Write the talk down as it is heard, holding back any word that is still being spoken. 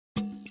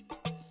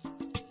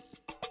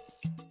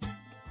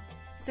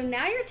So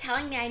now you're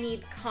telling me I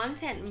need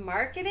content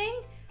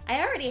marketing?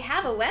 I already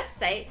have a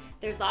website.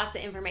 There's lots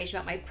of information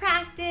about my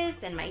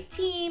practice and my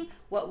team,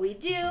 what we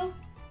do.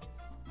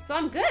 So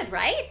I'm good,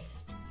 right?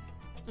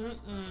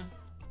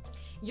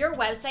 Your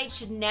website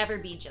should never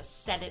be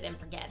just set it and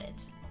forget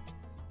it.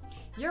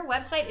 Your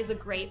website is a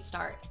great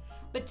start,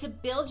 but to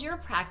build your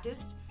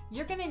practice,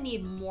 you're gonna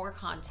need more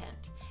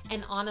content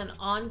and on an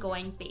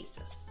ongoing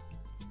basis.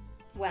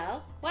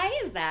 Well, why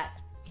is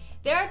that?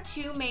 There are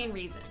two main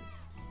reasons.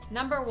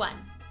 Number one,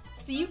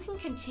 so you can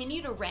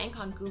continue to rank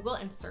on Google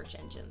and search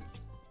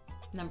engines.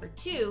 Number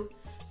two,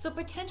 so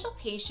potential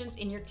patients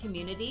in your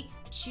community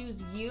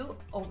choose you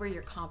over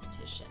your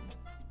competition.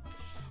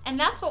 And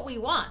that's what we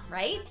want,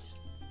 right?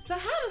 So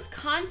how does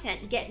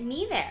content get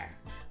me there?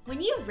 When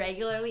you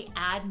regularly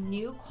add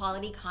new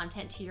quality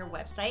content to your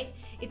website,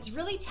 it's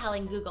really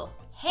telling Google,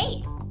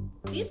 hey,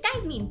 these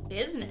guys mean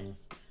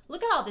business.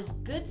 Look at all this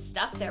good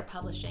stuff they're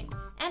publishing,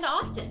 and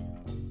often.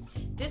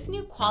 This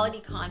new quality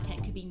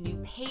content could be new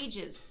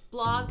pages,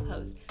 blog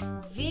posts,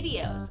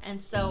 videos,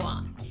 and so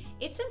on.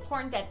 It's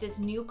important that this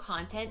new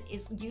content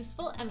is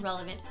useful and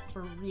relevant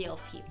for real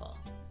people.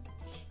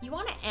 You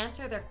want to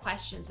answer their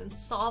questions and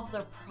solve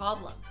their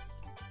problems.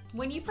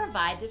 When you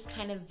provide this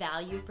kind of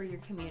value for your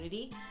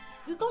community,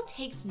 Google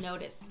takes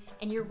notice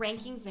and your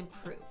rankings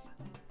improve.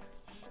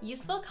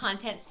 Useful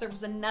content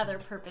serves another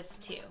purpose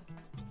too.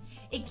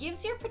 It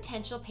gives your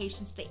potential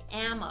patients the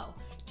ammo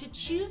to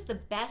choose the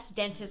best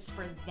dentist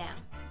for them.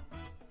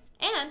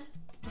 And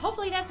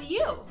hopefully that's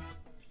you.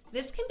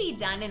 This can be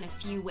done in a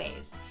few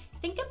ways.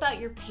 Think about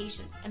your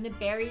patients and the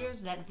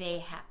barriers that they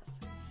have.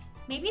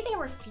 Maybe they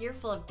were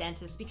fearful of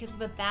dentists because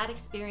of a bad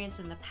experience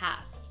in the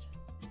past.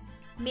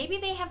 Maybe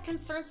they have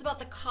concerns about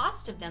the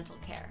cost of dental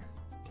care.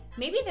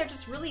 Maybe they're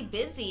just really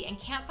busy and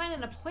can't find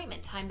an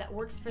appointment time that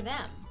works for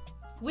them.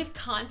 With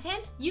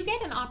content, you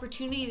get an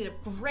opportunity to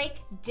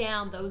break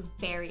down those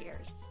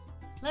barriers.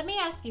 Let me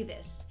ask you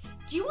this.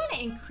 Do you want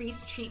to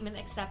increase treatment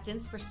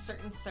acceptance for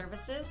certain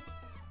services?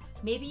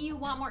 Maybe you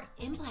want more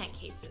implant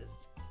cases,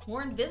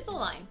 more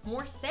Invisalign,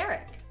 more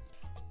CEREC.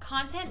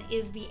 Content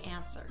is the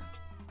answer.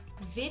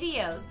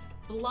 Videos,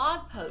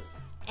 blog posts,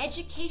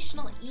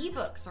 educational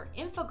ebooks or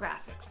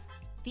infographics.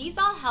 These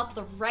all help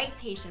the right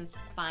patients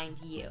find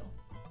you.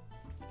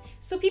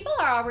 So people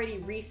are already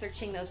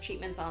researching those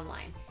treatments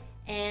online,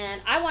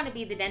 and I want to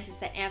be the dentist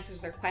that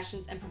answers their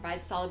questions and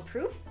provides solid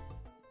proof?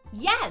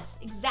 Yes,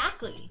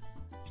 exactly.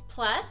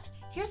 Plus,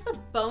 here's the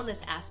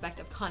bonus aspect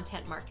of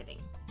content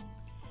marketing.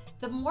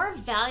 The more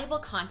valuable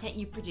content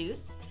you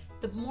produce,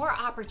 the more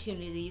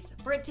opportunities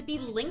for it to be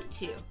linked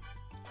to,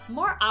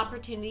 more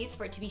opportunities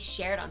for it to be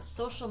shared on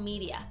social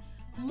media,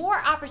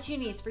 more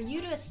opportunities for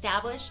you to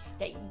establish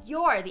that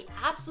you're the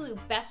absolute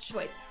best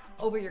choice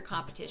over your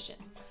competition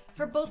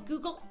for both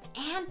Google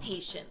and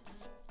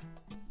patients.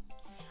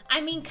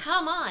 I mean,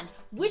 come on,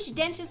 which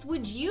dentist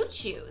would you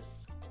choose?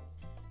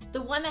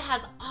 The one that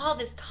has all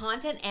this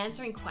content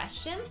answering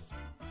questions?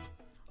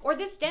 Or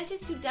this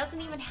dentist who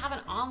doesn't even have an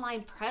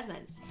online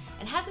presence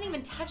and hasn't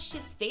even touched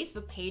his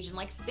Facebook page in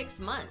like 6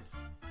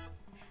 months?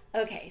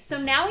 Okay, so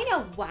now we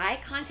know why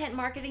content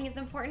marketing is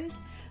important,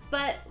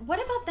 but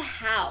what about the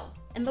how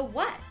and the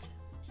what?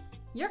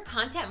 Your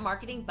content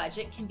marketing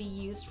budget can be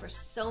used for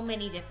so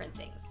many different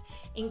things,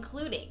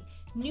 including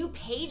new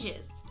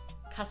pages,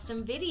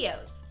 custom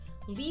videos,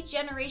 lead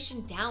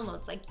generation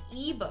downloads like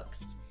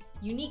ebooks,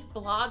 unique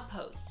blog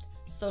posts,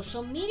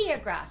 social media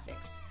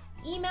graphics,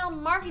 email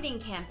marketing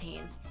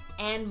campaigns,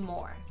 and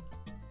more.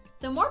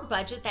 The more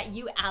budget that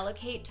you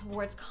allocate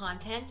towards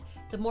content,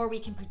 the more we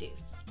can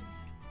produce.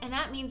 And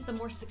that means the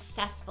more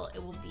successful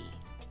it will be.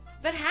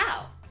 But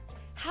how?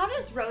 How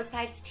does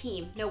Roadside's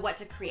team know what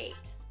to create?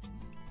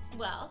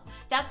 Well,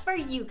 that's where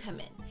you come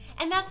in,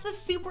 and that's the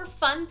super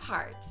fun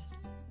part.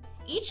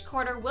 Each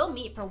quarter, we'll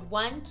meet for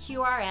one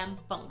QRM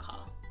phone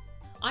call.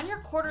 On your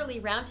quarterly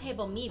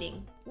roundtable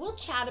meeting, we'll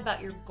chat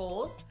about your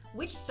goals,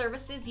 which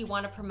services you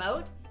want to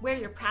promote, where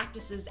your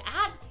practice is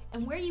at,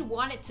 and where you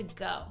want it to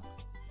go.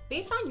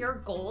 Based on your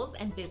goals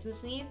and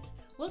business needs,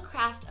 we'll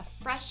craft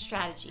a fresh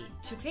strategy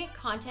to create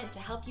content to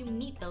help you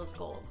meet those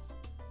goals.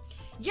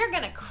 You're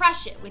gonna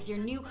crush it with your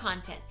new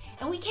content,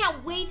 and we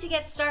can't wait to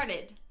get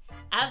started.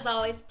 As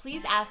always,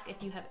 please ask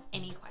if you have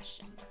any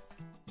questions.